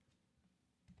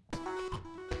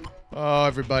Oh,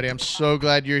 everybody, I'm so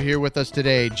glad you're here with us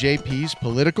today. JP's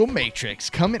Political Matrix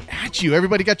coming at you.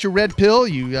 Everybody got your red pill?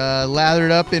 You lathered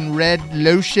up in red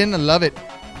lotion? I love it.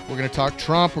 We're going to talk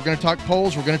Trump. We're going to talk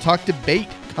polls. We're going to talk debate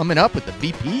coming up with the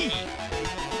VP.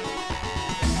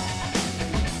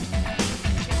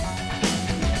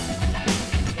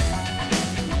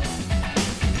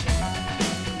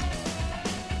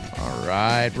 All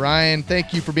right, Ryan,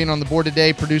 thank you for being on the board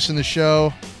today, producing the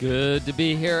show. Good to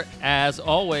be here, as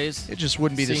always. It just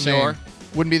wouldn't be the Senor. same.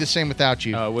 Wouldn't be the same without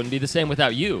you. It wouldn't be the same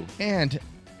without you. And,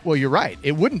 well, you're right.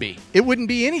 It wouldn't be. It wouldn't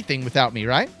be anything without me,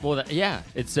 right? Well, yeah.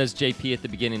 It says JP at the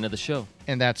beginning of the show.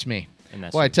 And that's me. And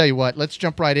that's well, you. I tell you what, let's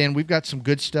jump right in. We've got some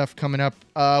good stuff coming up.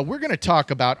 We're going to talk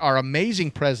about our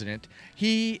amazing president.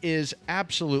 He is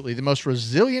absolutely the most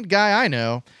resilient guy I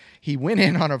know. He went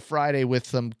in on a Friday with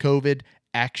some COVID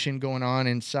action going on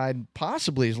inside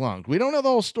possibly his lungs. We don't know the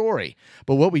whole story,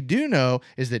 but what we do know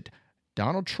is that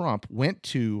Donald Trump went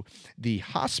to the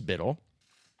hospital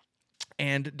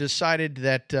and decided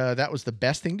that that was the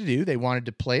best thing to do. They wanted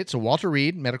to play it. So Walter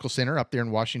Reed Medical Center up there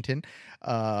in Washington,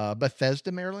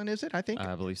 Bethesda, Maryland, is it? I think.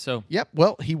 I believe so. Yep.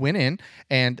 Well, he went in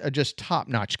and just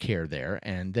top-notch care there,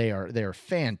 and they are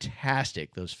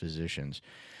fantastic, those physicians.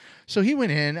 So he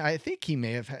went in. I think he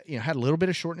may have had a little bit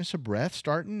of shortness of breath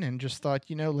starting and just thought,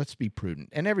 let's be prudent.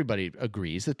 And everybody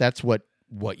agrees that that's what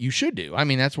you should do. I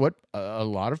mean, that's what a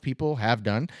lot of people have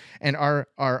done. And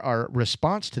our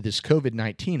response to this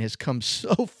COVID-19 has come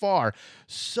so far,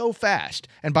 so fast.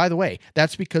 And by the way,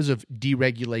 that's because of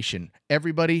deregulation.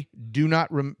 Everybody, do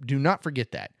not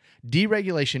forget that.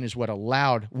 Deregulation is what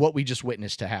allowed what we just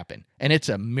witnessed to happen. And it's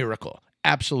a miracle,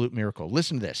 absolute miracle.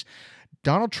 Listen to this.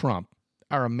 Donald Trump,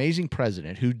 our amazing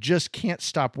president, who just can't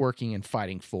stop working and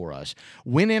fighting for us,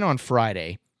 went in on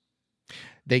Friday.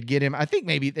 They get him, I think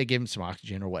maybe they gave him some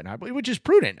oxygen or whatnot, which is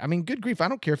prudent. I mean, good grief. I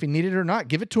don't care if he needed it or not.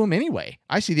 Give it to him anyway.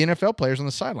 I see the NFL players on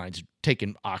the sidelines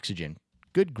taking oxygen.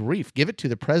 Good grief. Give it to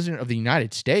the president of the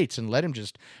United States and let him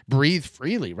just breathe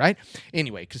freely, right?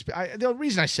 Anyway, because the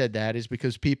reason I said that is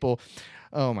because people,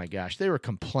 oh my gosh, they were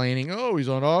complaining, oh, he's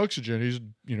on oxygen. He's,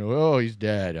 he's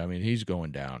dead. I mean, he's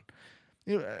going down.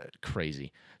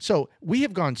 Crazy. So we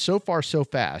have gone so far so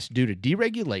fast due to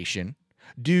deregulation,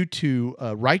 due to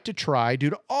right to try,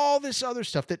 due to all this other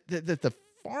stuff that the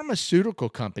pharmaceutical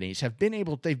companies have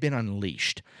they've been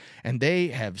unleashed, and they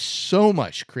have so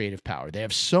much creative power. They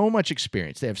have so much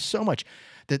experience. They have so much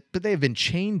but they have been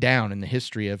chained down in the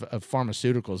history of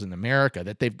pharmaceuticals in America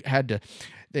that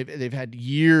they've had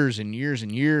years and years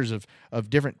and years of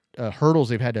different hurdles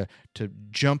they've had to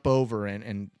jump over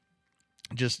and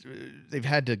just they've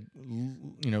had to,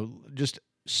 just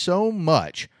so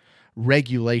much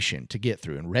regulation to get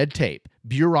through and red tape,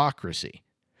 bureaucracy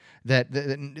that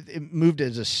it moved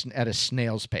at a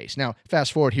snail's pace. Now,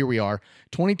 fast forward, here we are,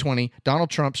 2020, Donald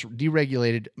Trump's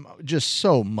deregulated just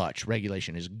so much.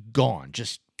 Regulation is gone,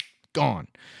 just gone.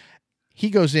 He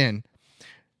goes in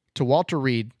to Walter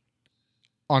Reed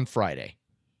on Friday.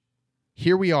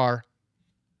 Here we are,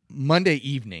 Monday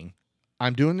evening.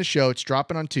 I'm doing the show. It's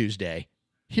dropping on Tuesday.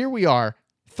 Here we are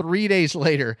 3 days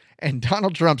later, and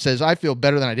Donald Trump says, I feel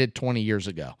better than I did 20 years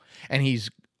ago. And he's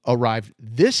arrived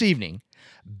this evening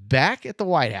back at the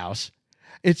White House.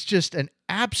 It's just an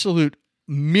absolute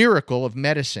miracle of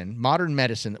medicine, modern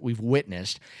medicine that we've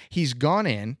witnessed. He's gone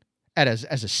in as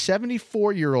a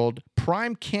 74-year-old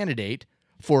prime candidate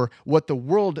for what the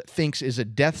world thinks is a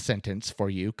death sentence for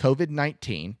you,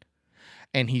 COVID-19.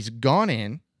 And he's gone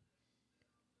in.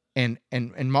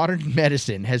 And modern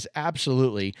medicine has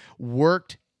absolutely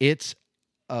worked its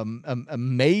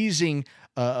amazing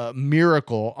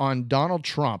miracle on Donald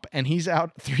Trump, and he's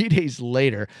out 3 days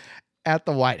later at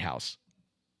the White House.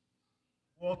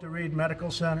 Walter Reed Medical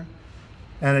Center,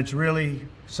 and it's really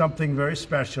something very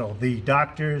special. The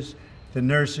doctors, the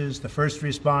nurses, the first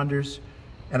responders,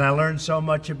 and I learned so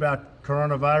much about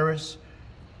coronavirus.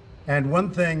 And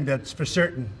one thing that's for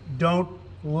certain, don't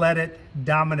let it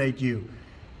dominate you.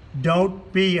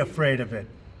 Don't be afraid of it.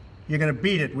 You're going to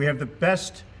beat it. We have the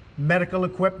best medical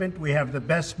equipment. We have the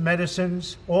best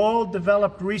medicines, all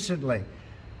developed recently.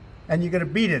 And you're going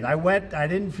to beat it. I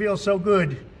didn't feel so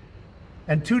good.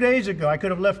 And 2 days ago, I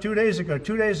could have left 2 days ago.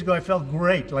 2 days ago, I felt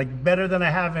great, like better than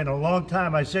I have in a long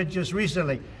time. I said just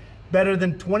recently, better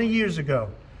than 20 years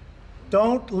ago.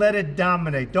 Don't let it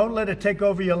dominate. Don't let it take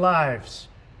over your lives.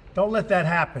 Don't let that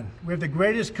happen. We have the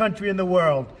greatest country in the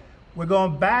world. We're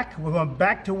going back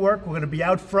to work. We're going to be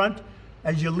out front.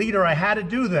 As your leader, I had to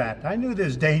do that. I knew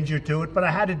there's danger to it, but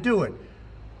I had to do it.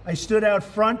 I stood out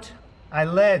front. I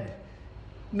led.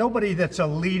 Nobody that's a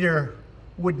leader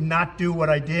would not do what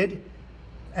I did.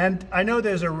 And I know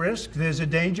there's a risk, there's a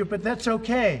danger, but that's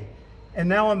okay. and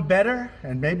now I'm better,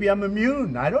 and maybe I'm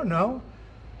immune. I don't know.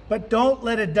 But don't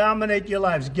let it dominate your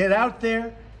lives. Get out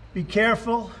there, be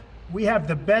careful. We have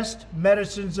the best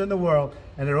medicines in the world,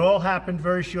 and it all happened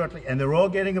very shortly, and they're all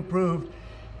getting approved,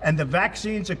 and the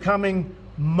vaccines are coming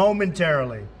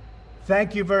momentarily.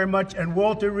 Thank you very much. And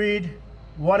Walter Reed,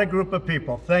 what a group of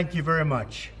people. Thank you very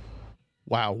much.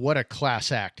 Wow, what a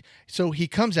class act. So he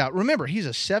comes out. Remember, he's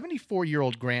a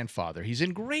 74-year-old grandfather. He's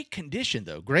in great condition,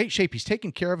 though, great shape. He's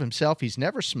taken care of himself. He's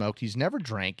never smoked. He's never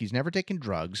drank. He's never taken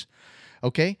drugs.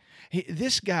 Okay?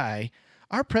 This guy,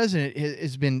 our president,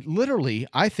 has been literally,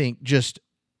 I think, just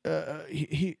for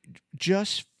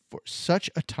such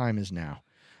a time as now.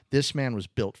 This man was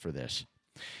built for this.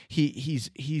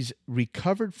 He's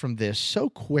recovered from this so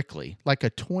quickly, like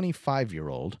a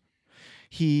 25-year-old.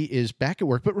 He is back at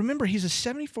work. But remember, he's a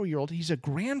 74-year-old. He's a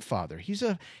grandfather. He's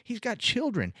got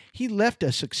children. He left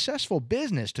a successful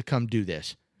business to come do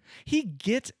this. He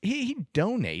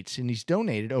donates, and he's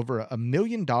donated over $1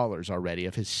 million already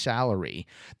of his salary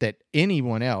that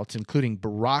anyone else, including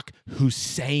Barack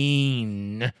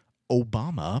Hussein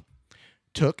Obama,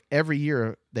 took every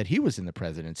year that he was in the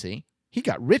presidency. He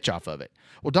got rich off of it.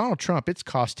 Well, Donald Trump, it's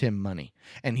cost him money,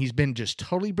 and he's been just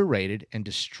totally berated and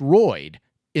destroyed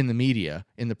in the media,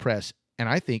 in the press. And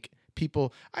I think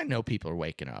I know people are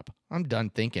waking up. I'm done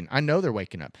thinking. I know they're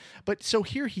waking up. But so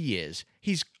here he is.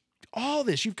 He's all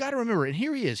this. You've got to remember. And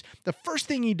here he is. The first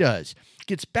thing he does,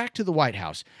 gets back to the White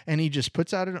House, and he just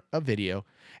puts out a video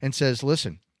and says,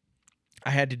 listen, I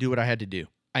had to do what I had to do.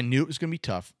 I knew it was going to be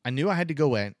tough. I knew I had to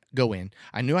go in.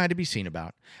 I knew I had to be seen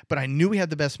about. But I knew we had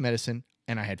the best medicine,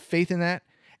 and I had faith in that,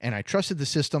 and I trusted the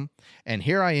system. And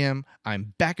here I am.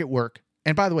 I'm back at work.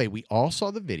 And by the way, we all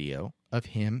saw the video of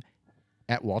him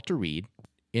at Walter Reed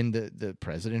in the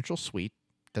presidential suite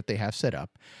that they have set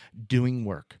up, doing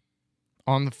work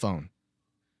on the phone,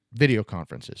 video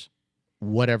conferences,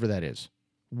 whatever that is,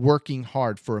 working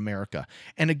hard for America.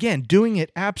 And again, doing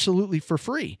it absolutely for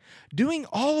free, doing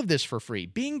all of this for free,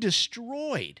 being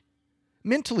destroyed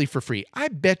mentally for free. I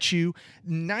bet you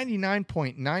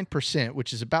 99.9%,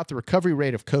 which is about the recovery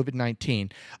rate of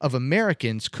COVID-19, of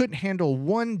Americans couldn't handle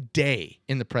one day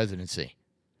in the presidency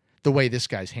the way this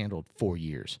guy's handled 4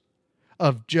 years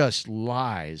of just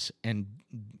lies and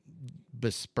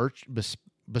besmirchment.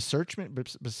 Yes,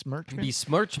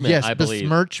 I believe.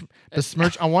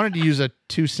 Besmirch. I wanted to use a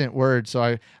 2-cent word,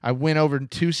 so I went over to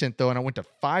 2-cent, though, and I went to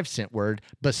 5-cent word,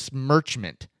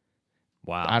 besmirchment.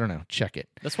 Wow. I don't know. Check it.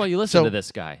 That's why you listen to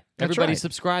this guy. Everybody right.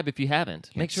 subscribe if you haven't.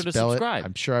 Make sure to Spell subscribe.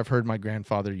 I'm sure I've heard my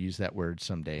grandfather use that word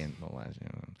someday in the last.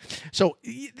 So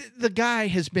the guy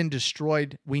has been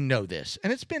destroyed. We know this.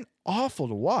 And it's been awful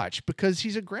to watch because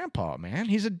he's a grandpa, man.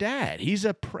 He's a dad. He's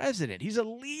a president. He's a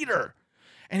leader.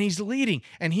 And he's leading.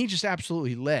 And he just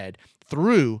absolutely led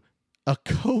through a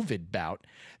COVID bout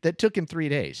that took him 3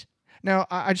 days. Now,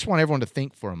 I just want everyone to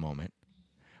think for a moment.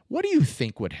 What do you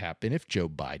think would happen if Joe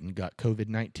Biden got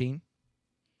COVID-19?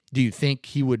 Do you think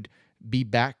he would be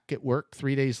back at work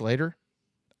 3 days later?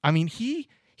 I mean, he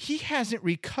hasn't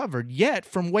recovered yet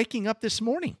from waking up this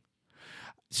morning.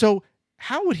 So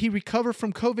how would he recover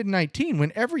from COVID-19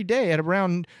 when every day at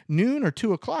around noon or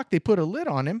 2 o'clock they put a lid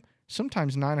on him,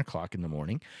 sometimes 9 o'clock in the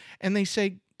morning, and they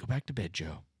say, go back to bed,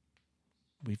 Joe.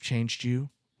 We've changed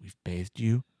you. We've bathed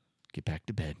you. Get back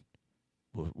to bed.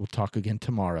 We'll talk again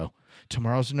tomorrow.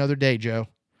 Tomorrow's another day, Joe.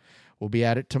 We'll be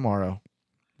at it tomorrow.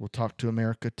 We'll talk to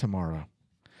America tomorrow.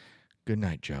 Good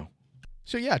night, Joe.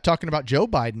 So, yeah, talking about Joe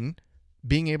Biden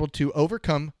being able to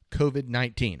overcome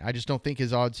COVID-19. I just don't think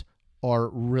his odds are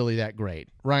really that great.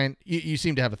 Ryan, you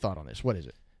seem to have a thought on this. What is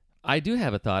it? I do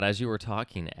have a thought as you were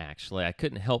talking, actually. I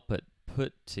couldn't help but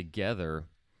put together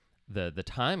the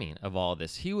timing of all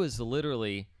this. He was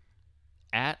literally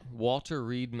at Walter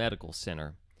Reed Medical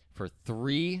Center for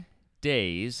 3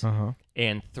 days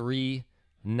and 3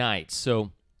 nights.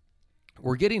 So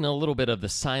we're getting a little bit of the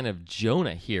sign of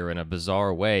Jonah here in a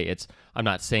bizarre way. I'm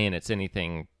not saying it's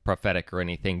anything prophetic or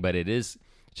anything, but it is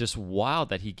just wild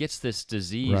that he gets this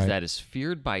disease that is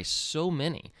feared by so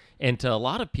many. And to a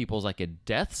lot of people, it's like a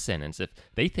death sentence. If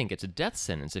they think it's a death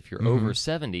sentence if you're over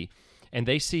 70, and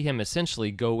they see him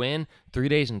essentially go in 3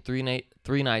 days and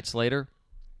 3 nights later,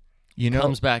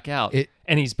 comes back out,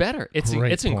 and he's better.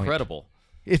 It's incredible.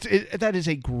 That is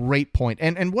a great point.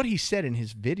 And what he said in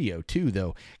his video, too,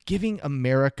 though, giving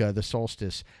America the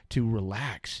solstice to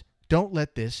relax. Don't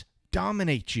let this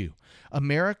dominate you.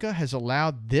 America has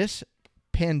allowed this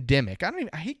pandemic.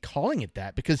 I hate calling it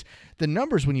that because the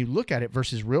numbers, when you look at it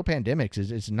versus real pandemics,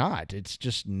 it's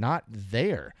just not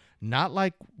there. Not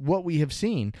like what we have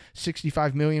seen,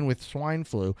 65 million with swine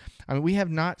flu. I mean, we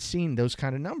have not seen those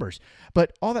kind of numbers.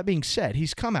 But all that being said,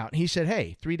 he's come out and he said,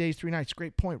 hey, 3 days, 3 nights,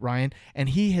 great point, Ryan. And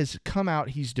he has come out,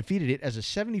 he's defeated it as a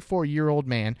 74-year-old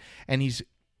man, and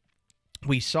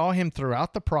we saw him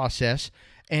throughout the process,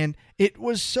 and it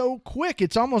was so quick.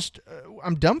 It's almost,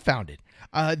 I'm dumbfounded.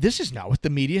 This is not what the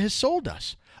media has sold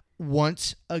us.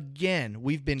 Once again,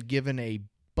 we've been given a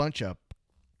bunch of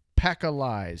pack of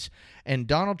lies, and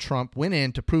Donald Trump went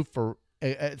in to prove for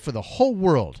the whole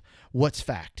world what's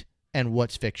fact and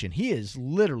what's fiction. He is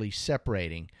literally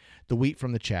separating the wheat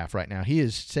from the chaff right now. He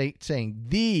is saying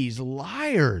these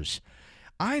liars.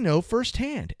 I know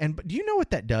firsthand. And do you know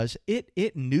what that does?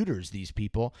 It neuters these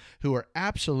people who are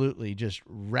absolutely just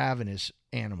ravenous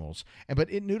animals.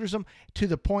 But it neuters them to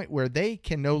the point where they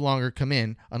can no longer come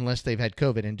in unless they've had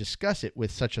COVID and discuss it with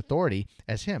such authority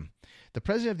as him. The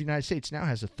President of the United States now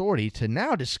has authority to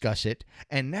now discuss it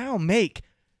and now make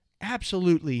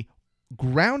absolutely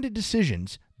grounded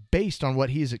decisions based on what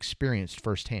he has experienced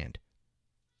firsthand.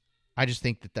 I just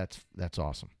think that's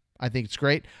awesome. I think it's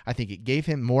great. I think it gave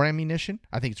him more ammunition.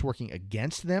 I think it's working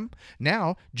against them.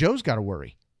 Now, Joe's got to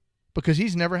worry because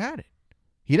he's never had it.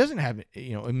 He doesn't have,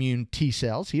 immune T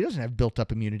cells. He doesn't have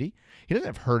built-up immunity. He doesn't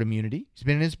have herd immunity. He's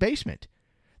been in his basement.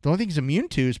 The only thing he's immune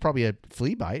to is probably a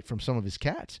flea bite from some of his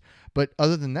cats. But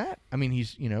other than that, I mean,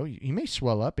 he may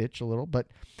swell up, itch a little, but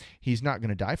he's not going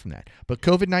to die from that. But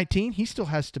COVID-19, he still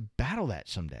has to battle that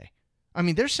someday. I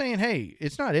mean, they're saying, hey,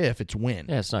 it's not if, it's when.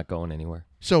 Yeah, it's not going anywhere.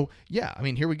 So, yeah, I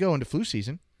mean, here we go into flu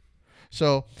season.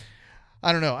 So,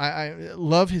 I don't know. I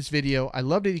love his video. I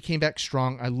love that he came back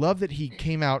strong. I love that he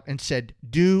came out and said,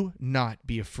 do not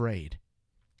be afraid.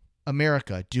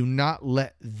 America, do not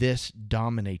let this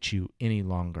dominate you any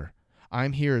longer.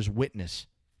 I'm here as witness.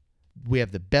 We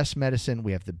have the best medicine.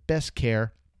 We have the best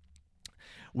care.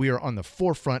 We are on the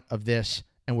forefront of this,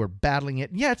 and we're battling it.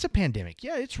 Yeah, it's a pandemic.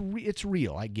 Yeah, it's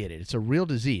real. I get it. It's a real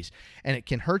disease, and it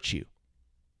can hurt you.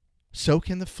 So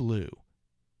can the flu.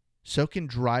 So can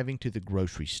driving to the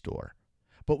grocery store.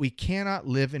 But we cannot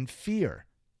live in fear.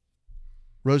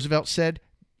 Roosevelt said,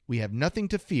 we have nothing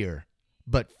to fear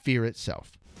but fear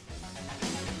itself.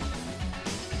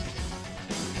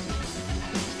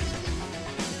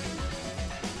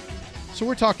 So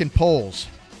we're talking polls,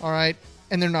 all right?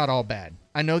 And they're not all bad.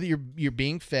 I know that you're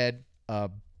being fed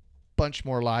a bunch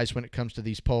more lies when it comes to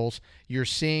these polls. You're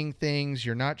seeing things,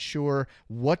 you're not sure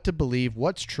what to believe,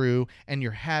 what's true, and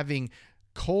you're having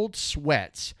cold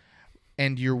sweats,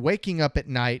 and you're waking up at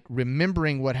night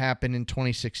remembering what happened in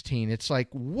 2016. It's like,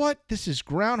 what? This is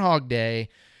Groundhog Day.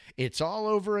 It's all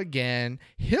over again.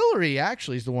 Hillary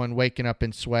actually is the one waking up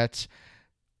in sweats.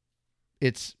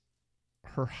 It's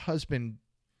her husband,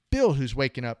 Bill, who's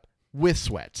waking up with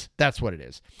sweats. That's what it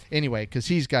is. Anyway, because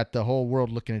he's got the whole world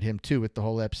looking at him too with the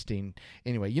whole Epstein.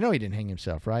 Anyway, he didn't hang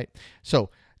himself, right? So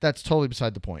that's totally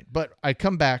beside the point. But I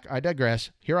come back. I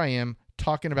digress. Here I am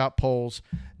talking about polls.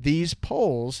 These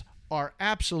polls are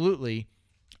absolutely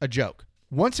a joke.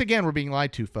 Once again, we're being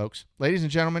lied to, folks. Ladies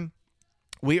and gentlemen,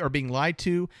 we are being lied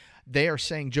to. They are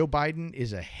saying Joe Biden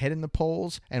is ahead in the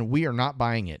polls, and we are not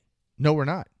buying it. No, we're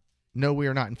not. No, we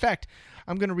are not. In fact,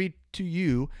 I'm going to read to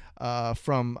you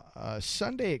from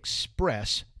Sunday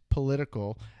Express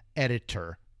political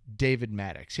editor David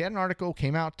Maddox. He had an article,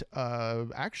 came out,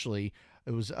 actually,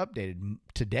 it was updated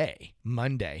today,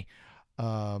 Monday,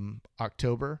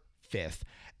 October 5th.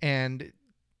 And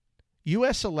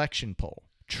U.S. election poll,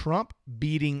 Trump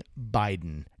beating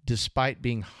Biden despite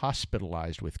being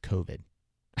hospitalized with COVID.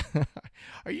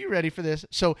 Are you ready for this?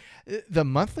 So the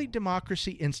Monthly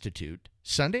Democracy Institute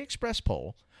Sunday Express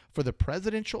poll for the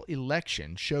presidential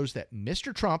election shows that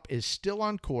Mr. Trump is still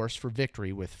on course for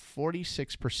victory with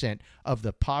 46% of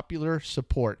the popular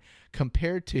support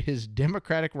compared to his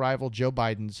Democratic rival Joe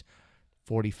Biden's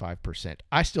 45%.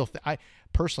 I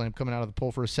personally am coming out of the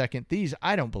poll for a second.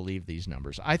 I don't believe these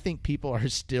numbers. I think people are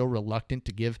still reluctant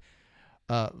to give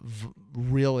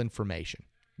real information,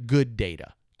 good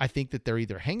data. I think that they're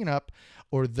either hanging up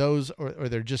or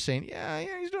they're just saying, yeah,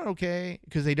 he's doing okay,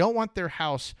 because they don't want their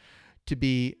house to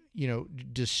be,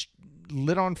 just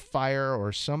lit on fire,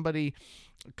 or somebody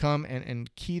come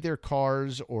and key their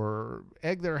cars or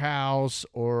egg their house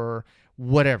or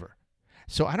whatever.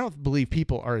 So I don't believe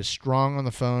people are as strong on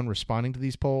the phone responding to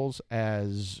these polls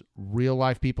as real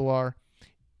life people are.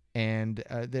 And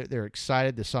they're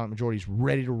excited. The silent majority is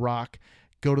ready to rock,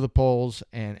 go to the polls,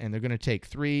 and they're going to take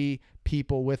 3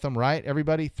 people with them, right?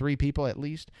 Everybody, 3 people at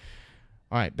least.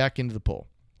 All right, back into the poll.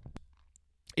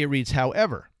 It reads,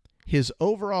 however, His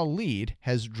overall lead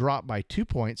has dropped by 2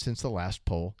 points since the last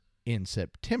poll in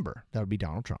September. That would be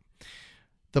Donald Trump.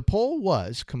 The poll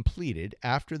was completed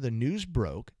after the news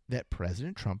broke that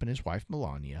President Trump and his wife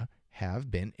Melania have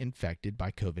been infected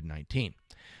by COVID-19.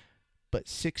 But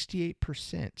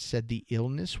 68% said the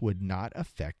illness would not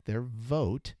affect their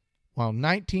vote, while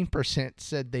 19%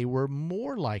 said they were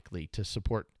more likely to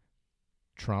support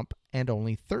Trump and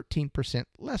only 13%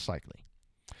 less likely.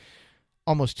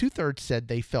 Almost two-thirds said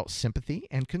they felt sympathy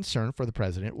and concern for the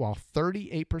president, while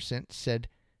 38% said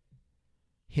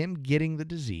him getting the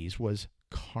disease was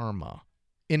karma,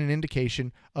 in an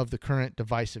indication of the current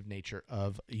divisive nature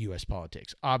of U.S.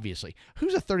 politics. Obviously,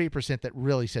 who's a 38% that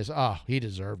really says, oh, he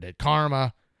deserved it?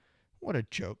 Karma. What a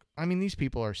joke. I mean, these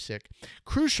people are sick.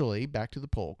 Crucially, back to the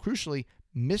poll,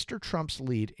 Mr. Trump's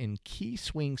lead in key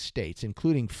swing states,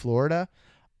 including Florida,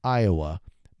 Iowa,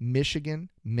 Michigan,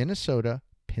 Minnesota,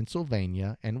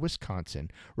 Pennsylvania, and Wisconsin,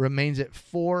 remains at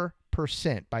 4%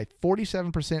 by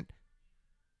 47%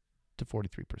 to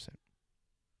 43%.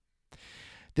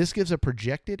 This gives a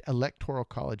projected electoral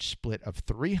college split of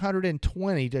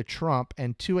 320 to Trump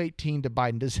and 218 to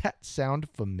Biden. Does that sound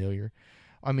familiar?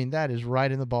 I mean, that is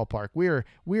right in the ballpark. We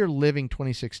are living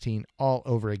 2016 all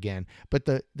over again. But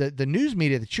the news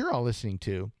media that you're all listening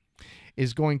to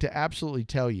is going to absolutely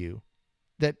tell you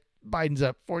that Biden's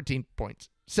up 14 points,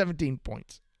 17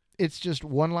 points. It's just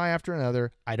one lie after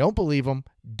another. I don't believe them.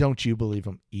 Don't you believe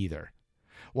them either?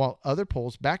 While other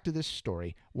polls, back to this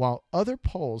story, while other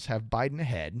polls have Biden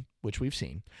ahead, which we've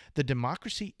seen, the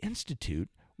Democracy Institute,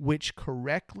 which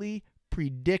correctly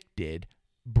predicted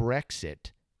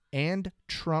Brexit and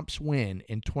Trump's win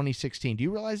in 2016. Do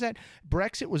you realize that?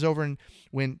 Brexit was over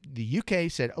when the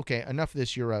UK said, okay, enough of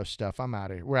this Euro stuff. I'm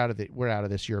out of here. We're out of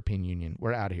this European Union.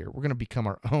 We're out of here. We're going to become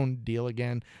our own deal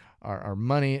again. Our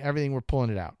money, everything, we're pulling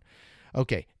it out.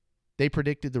 Okay. They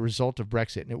predicted the result of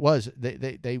Brexit, and it was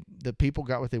the people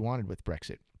got what they wanted with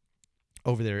Brexit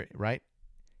over there, right?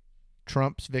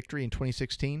 Trump's victory in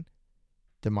 2016,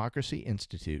 Democracy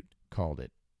Institute called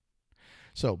it.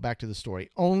 So back to the story.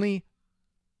 Only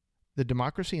the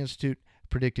Democracy Institute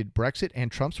predicted Brexit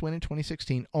and Trump's win in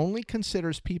 2016 only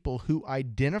considers people who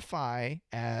identify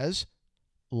as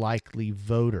likely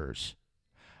voters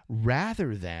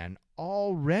rather than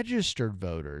all registered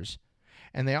voters.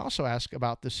 And they also ask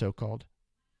about the so-called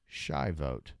shy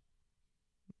vote.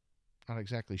 Not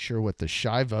exactly sure what the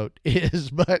shy vote is,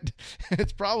 but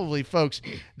it's probably folks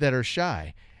that are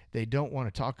shy. They don't want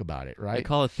to talk about it, right? They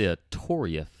call it the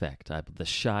Tory effect. The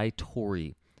shy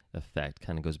Tory effect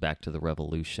kind of goes back to the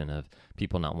revolution of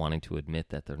people not wanting to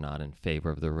admit that they're not in favor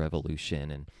of the revolution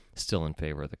and still in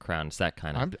favor of the crown. It's that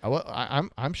kind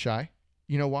of... I'm shy.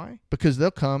 You know why? Because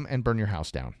they'll come and burn your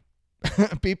house down.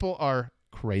 People are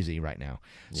crazy right now.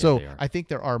 Yeah, so I think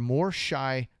there are more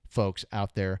shy folks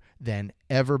out there than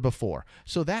ever before.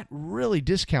 So that really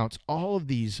discounts all of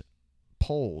these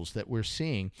polls that we're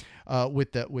seeing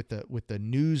with the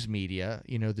news media,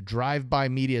 the drive-by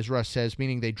media, as Russ says,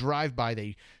 meaning they drive by,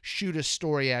 they shoot a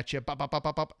story at you,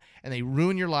 and they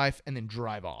ruin your life and then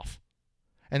drive off.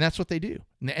 And that's what they do.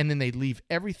 And then they leave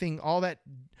everything, all that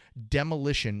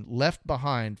demolition left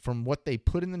behind from what they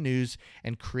put in the news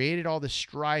and created all this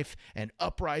strife and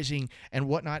uprising and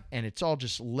whatnot. And it's all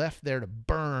just left there to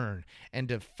burn and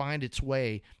to find its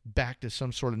way back to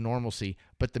some sort of normalcy.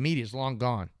 But the media is long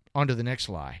gone. On to the next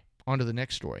lie. On to the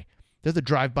next story. They're the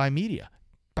drive-by media.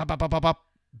 Bop, bop, bop, bop, bop.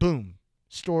 Boom.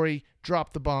 Story.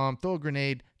 Drop the bomb. Throw a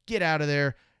grenade. Get out of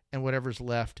there. And whatever's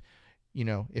left.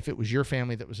 If it was your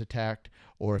family that was attacked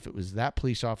or if it was that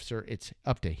police officer, it's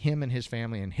up to him and his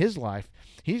family and his life.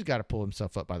 He's got to pull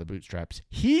himself up by the bootstraps.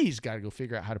 He's got to go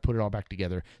figure out how to put it all back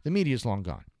together. The media's long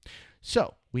gone.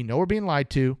 So we know we're being lied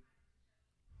to,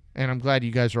 and I'm glad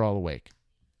you guys are all awake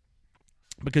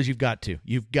because you've got to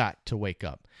wake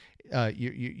up.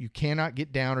 You cannot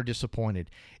get down or disappointed.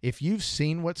 If you've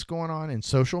seen what's going on in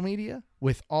social media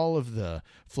with all of the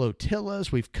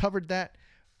flotillas, we've covered that.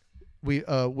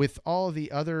 With all of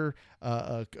the other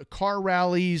car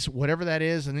rallies, whatever that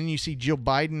is, and then you see Jill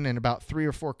Biden and about 3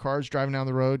 or 4 cars driving down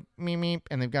the road, meep,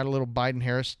 and they've got a little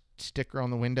Biden-Harris sticker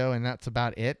on the window, and that's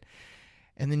about it.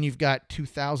 And then you've got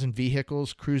 2,000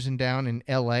 vehicles cruising down in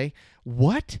L.A.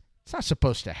 What? It's not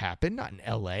supposed to happen. Not in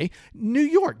L.A. New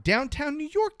York, downtown New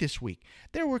York this week.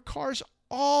 There were cars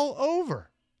all over.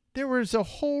 There was a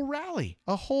whole rally,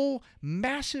 a whole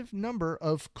massive number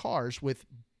of cars with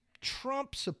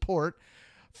Trump support,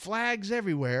 flags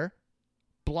everywhere,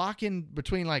 blocking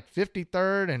between like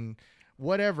 53rd and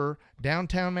whatever,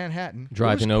 downtown Manhattan.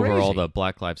 Driving over all the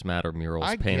Black Lives Matter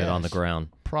murals painted on the ground.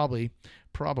 Probably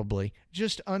probably.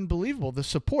 Just unbelievable, the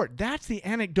support. That's the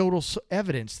anecdotal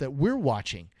evidence that we're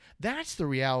watching. That's the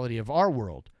reality of our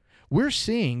world. We're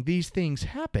seeing these things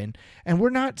happen, and we're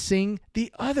not seeing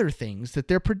the other things that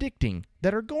they're predicting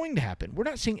that are going to happen. We're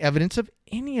not seeing evidence of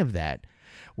any of that.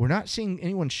 We're not seeing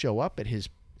anyone show up at his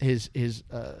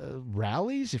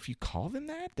rallies, if you call them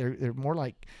that. They're more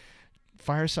like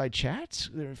fireside chats.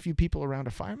 There are a few people around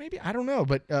a fire, maybe. I don't know.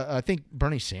 But I think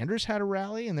Bernie Sanders had a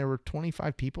rally, and there were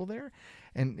 25 people there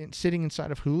and sitting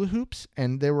inside of hula hoops,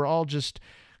 and they were all just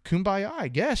kumbaya, I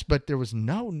guess. But there was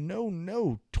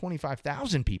no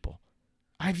 25,000 people.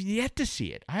 I've yet to see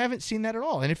it. I haven't seen that at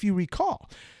all. And if you recall,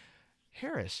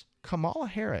 Kamala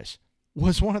Harris,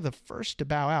 was one of the first to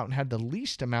bow out and had the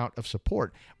least amount of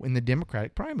support in the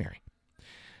Democratic primary.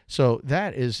 So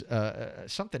that is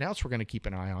something else we're going to keep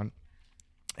an eye on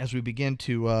as we begin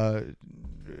to,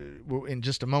 in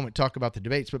just a moment, talk about the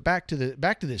debates. But back to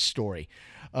this story.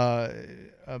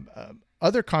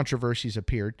 Other controversies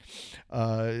appeared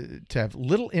to have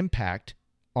little impact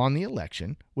on the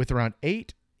election, with around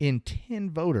 8 in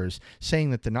 10 voters saying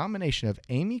that the nomination of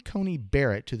Amy Coney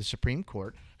Barrett to the Supreme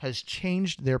Court has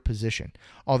changed their position.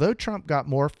 Although Trump got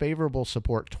more favorable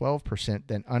support, 12%,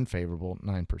 than unfavorable,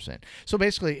 9%. So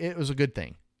basically, it was a good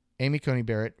thing. Amy Coney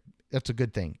Barrett, that's a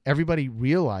good thing. Everybody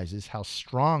realizes how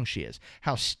strong she is,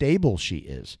 how stable she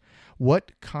is,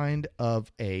 what kind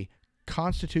of a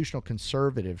constitutional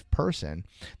conservative person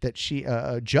that she,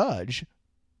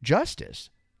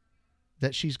 justice,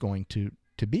 that she's going to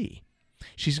be.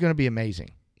 She's going to be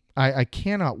amazing. I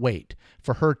cannot wait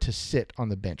for her to sit on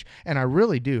the bench. And I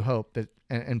really do hope that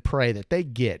and pray that they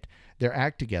get their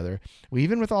act together,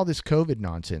 even with all this COVID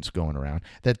nonsense going around,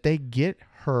 that they get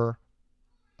her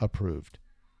approved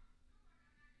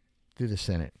through the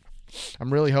Senate.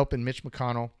 I'm really hoping Mitch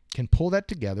McConnell can pull that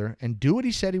together and do what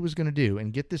he said he was going to do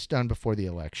and get this done before the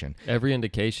election. Every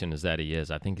indication is that he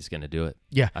is. I think he's going to do it.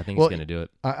 Yeah. I think he's going to do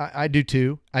it. I do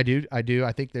too. I do.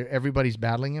 I think everybody's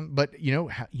battling him. But you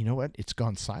know what? It's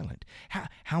gone silent.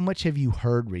 How much have you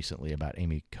heard recently about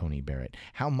Amy Coney Barrett?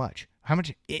 How much?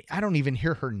 I don't even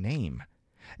hear her name.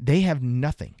 They have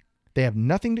nothing. They have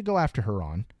nothing to go after her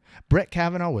on. Brett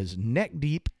Kavanaugh was neck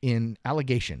deep in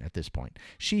allegation at this point.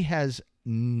 She has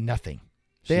nothing.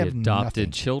 She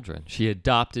adopted children. She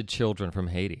adopted children from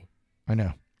Haiti. I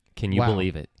know. Can you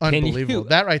believe it? Unbelievable.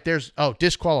 That right there's,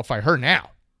 disqualify her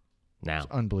now. Now.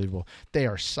 It's unbelievable. They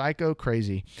are psycho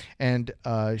crazy. And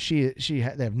they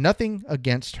have nothing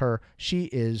against her. She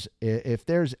is, if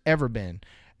there's ever been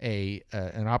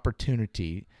an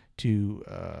opportunity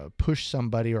to push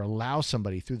somebody or allow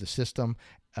somebody through the system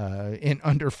in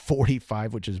under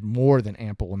 45, which is more than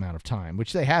ample amount of time,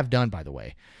 which they have done, by the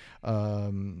way.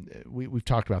 We've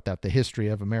talked about that, the history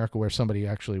of America, where somebody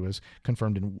actually was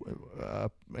confirmed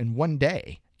in one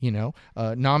day,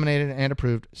 nominated and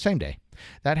approved same day.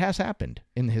 That has happened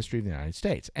in the history of the United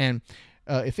States. And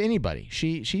if anybody,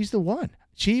 she's the one.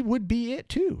 She would be it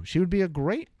too. She would be a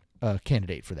great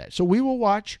candidate for that. So we will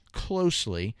watch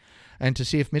closely and to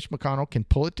see if Mitch McConnell can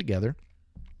pull it together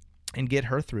and get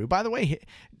her through. By the way,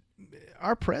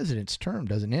 our president's term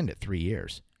doesn't end at 3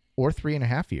 years or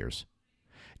 3.5 years.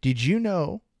 Did you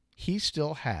know he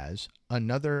still has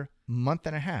another month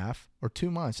and a half or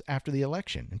 2 months after the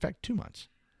election? In fact, 2 months.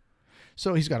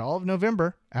 So he's got all of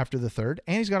November after the 3rd,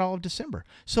 and he's got all of December.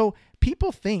 So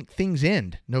people think things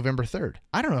end November 3rd.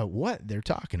 I don't know what they're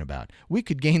talking about. We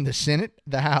could gain the Senate,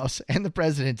 the House, and the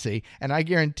presidency, and I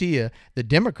guarantee you the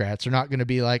Democrats are not going to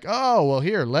be like, oh, well,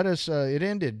 here, let us, it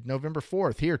ended November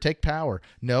 4th. Here, take power.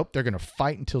 Nope, they're going to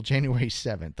fight until January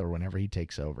 7th or whenever he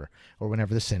takes over, or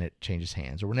whenever the Senate changes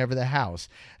hands, or whenever the House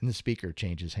and the Speaker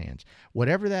changes hands.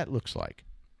 Whatever that looks like.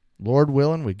 Lord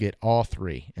willing, we get all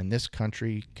three, and this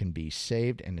country can be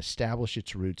saved and establish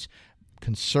its roots,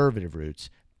 conservative roots,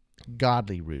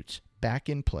 godly roots, back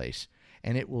in place,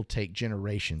 and it will take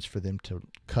generations for them to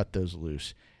cut those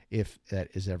loose if that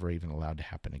is ever even allowed to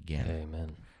happen again.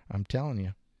 Amen. I'm telling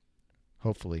you,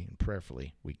 hopefully and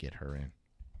prayerfully we get her in.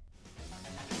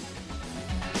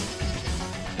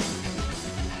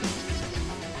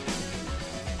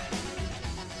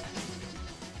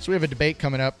 So we have a debate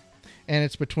coming up, and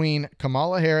it's between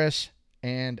Kamala Harris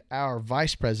and our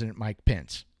Vice President, Mike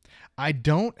Pence. I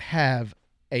don't have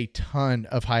a ton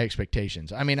of high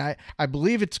expectations. I mean, I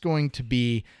believe it's going to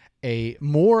be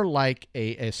more like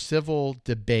a civil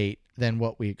debate than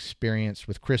what we experienced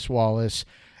with Chris Wallace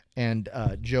and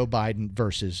Joe Biden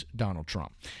versus Donald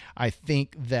Trump. I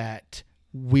think that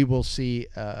we will see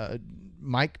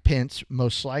Mike Pence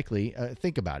most likely.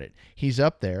 Think about it. He's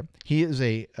up there. He is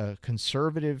a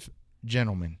conservative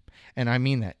gentleman, and I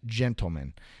mean that,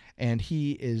 gentleman. And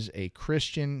he is a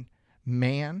Christian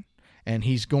man, and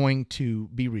he's going to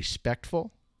be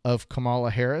respectful of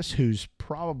Kamala Harris, who's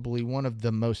probably one of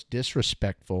the most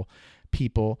disrespectful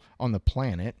people on the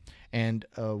planet. And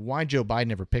why Joe Biden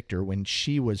never picked her when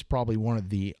she was probably one of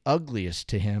the ugliest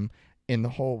to him on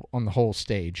the whole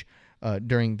stage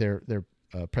during their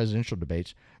presidential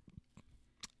debates.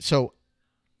 So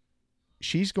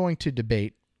she's going to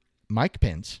debate Mike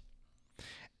Pence,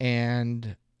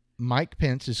 and Mike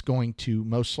Pence is going to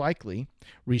most likely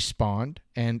respond,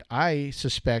 and I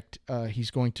suspect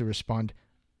he's going to respond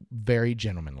very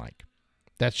gentlemanlike.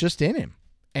 That's just in him.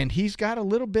 And he's got a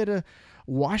little bit of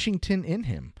Washington in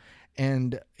him.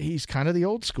 And he's kind of the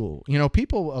old school. You know,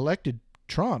 people elected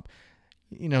Trump,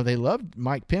 you know, they loved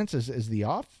Mike Pence as the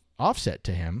offset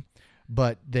to him,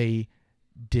 but they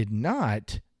did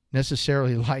not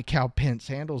necessarily like how Pence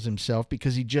handles himself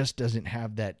because he just doesn't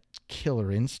have that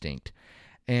killer instinct.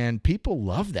 And people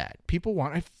love that. People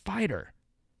want a fighter.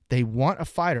 They want a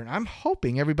fighter. And I'm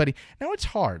hoping everybody, now it's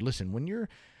hard. Listen, when you're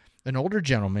an older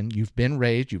gentleman, you've been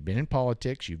raised, you've been in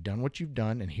politics, you've done what you've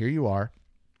done, and here you are.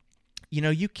 You know,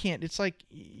 you can't, it's like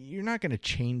you're not going to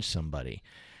change somebody.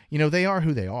 You know, they are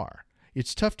who they are.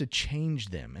 It's tough to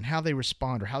change them and how they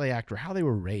respond or how they act or how they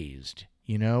were raised.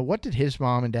 You know, what did his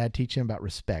mom and dad teach him about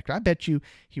respect? I bet you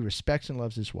he respects and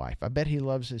loves his wife. I bet he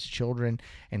loves his children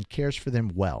and cares for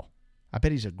them well. I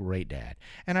bet he's a great dad.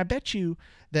 And I bet you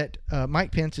that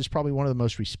Mike Pence is probably one of the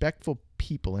most respectful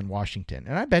people in Washington.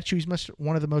 And I bet you he's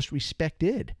one of the most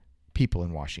respected people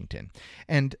in Washington.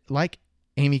 And like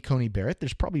Amy Coney Barrett,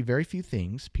 there's probably very few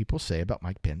things people say about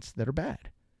Mike Pence that are bad.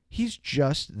 He's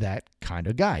just that kind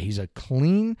of guy. He's a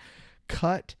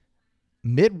clean-cut,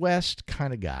 Midwest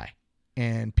kind of guy.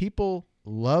 And people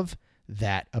love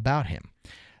that about him.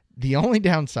 The only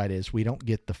downside is we don't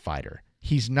get the fighter.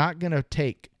 He's not going to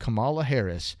take Kamala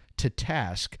Harris to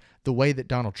task the way that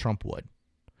Donald Trump would.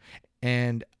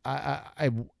 And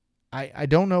I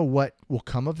don't know what will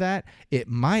come of that. It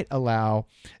might allow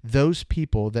those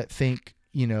people that think,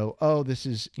 you know, oh, this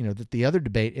is, you know, that the other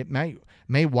debate, it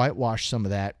may whitewash some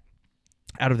of that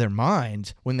out of their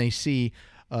minds when they see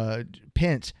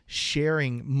Pence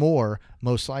sharing more,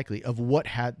 most likely, of what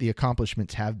the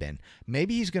accomplishments have been.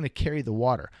 Maybe he's going to carry the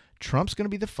water. Trump's going to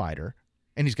be the fighter,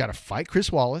 and he's got to fight Chris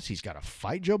Wallace. He's got to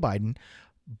fight Joe Biden.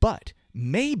 But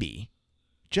maybe,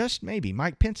 just maybe,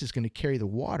 Mike Pence is going to carry the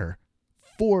water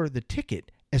for the ticket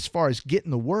as far as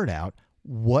getting the word out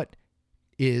what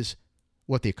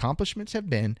the accomplishments have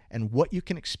been and what you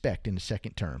can expect in the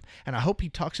second term. And I hope he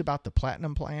talks about the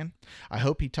Platinum Plan. I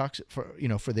hope he talks for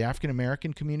the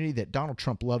African-American community that Donald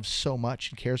Trump loves so much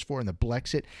and cares for, and the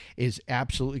Blexit is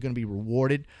absolutely going to be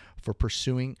rewarded for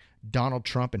pursuing Donald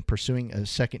Trump and pursuing a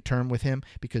second term with him,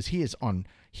 because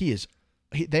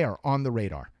they are on the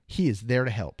radar. He is there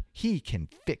to help. He can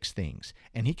fix things,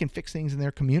 and he can fix things in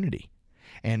their community.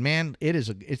 And man, it's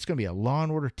going to be a law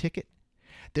and order ticket.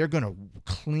 They're going to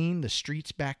clean the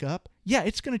streets back up. Yeah,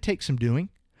 it's going to take some doing,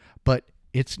 but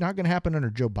it's not going to happen under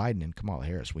Joe Biden and Kamala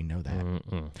Harris. We know that.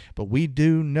 Mm-mm. But we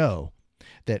do know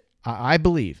that I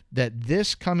believe that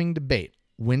this coming debate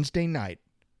Wednesday night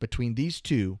between these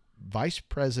two, Vice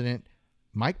President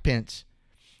Mike Pence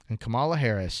and Kamala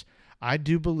Harris, I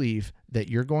do believe that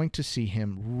you're going to see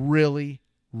him really,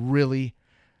 really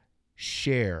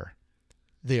share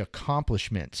the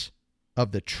accomplishments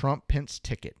of the Trump-Pence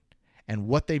ticket and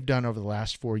what they've done over the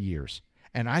last 4 years.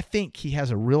 And I think he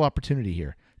has a real opportunity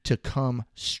here to come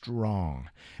strong,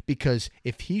 because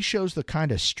if he shows the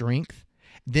kind of strength,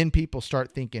 then people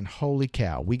start thinking, holy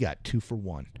cow, we got 2 for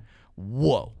 1.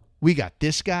 Whoa, we got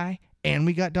this guy and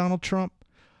we got Donald Trump.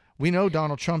 We know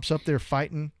Donald Trump's up there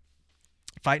fighting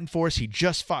for us. He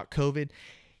just fought COVID.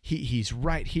 He's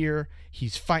right here.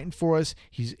 He's fighting for us.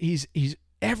 He's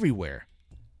everywhere.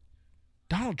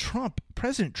 Donald Trump,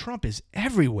 President Trump, is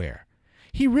everywhere.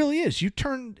 He really is. You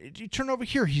turn over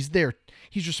here, he's there.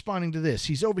 He's responding to this.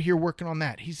 He's over here working on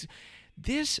that.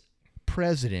 This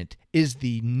president is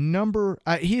he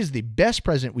is the best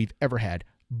president we've ever had,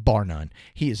 bar none.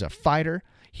 He is a fighter.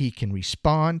 He can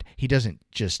respond. He doesn't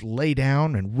just lay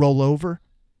down and roll over.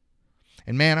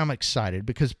 And man, I'm excited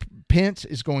because Pence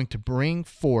is going to bring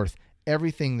forth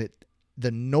everything that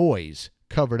the noise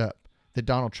covered up that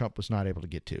Donald Trump was not able to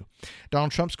get to.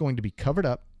 Donald Trump's going to be covered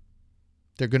up.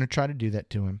 They're going to try to do that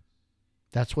to him.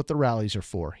 That's what the rallies are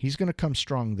for. He's going to come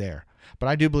strong there. But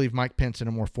I do believe Mike Pence, in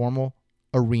a more formal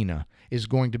arena, is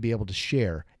going to be able to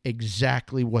share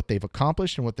exactly what they've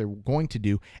accomplished and what they're going to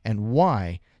do and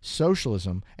why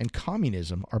socialism and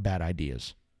communism are bad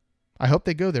ideas. I hope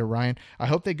they go there, Ryan. I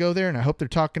hope they go there, and I hope they're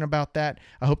talking about that.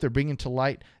 I hope they're bringing to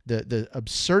light the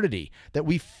absurdity that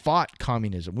we fought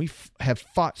communism. We have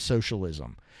fought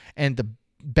socialism and the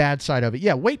bad side of it.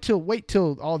 Yeah, wait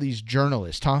till all these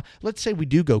journalists, huh? Let's say we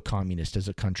do go communist as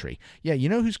a country. Yeah, you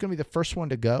know who's going to be the first one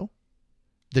to go?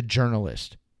 The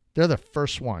journalist. They're the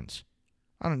first ones.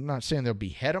 I'm not saying they'll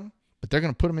behead them, but they're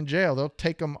going to put them in jail. They'll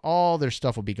take them. All their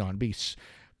stuff will be gone. Be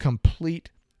complete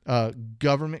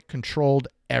government-controlled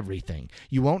everything.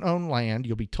 You won't own land.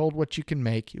 You'll be told what you can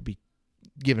make. You'll be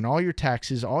given all your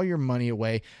taxes, all your money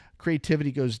away.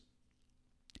 Creativity goes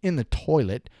in the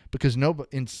toilet because no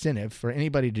incentive for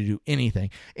anybody to do anything.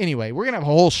 Anyway, we're going to have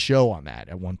a whole show on that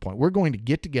at one point. We're going to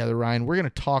get together, Ryan. We're going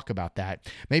to talk about that.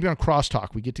 Maybe on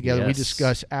Crosstalk we get together. Yes. We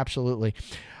discuss. Absolutely.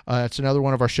 It's another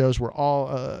one of our shows where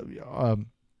a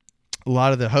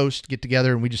lot of the hosts get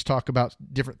together and we just talk about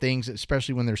different things,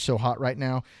 especially when they're so hot right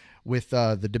now with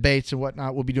the debates and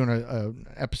whatnot. We'll be doing an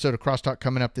episode of Crosstalk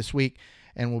coming up this week,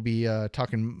 and we'll be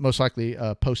talking most likely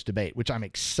post-debate, which I'm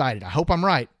excited. I hope I'm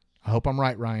right.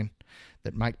 Ryan,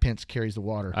 that Mike Pence carries the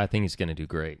water. I think he's going to do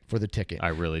great for the ticket. I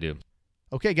really do.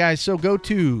 Okay, guys, so go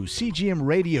to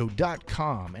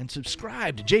cgmradio.com and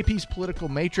subscribe to JP's Political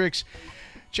Matrix.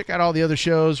 Check out all the other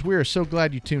shows. We're so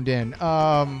glad you tuned in.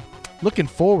 Looking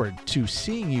forward to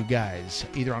seeing you guys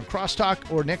either on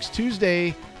Crosstalk or next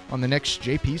Tuesday on the next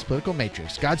JP's Political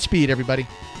Matrix. Godspeed, everybody.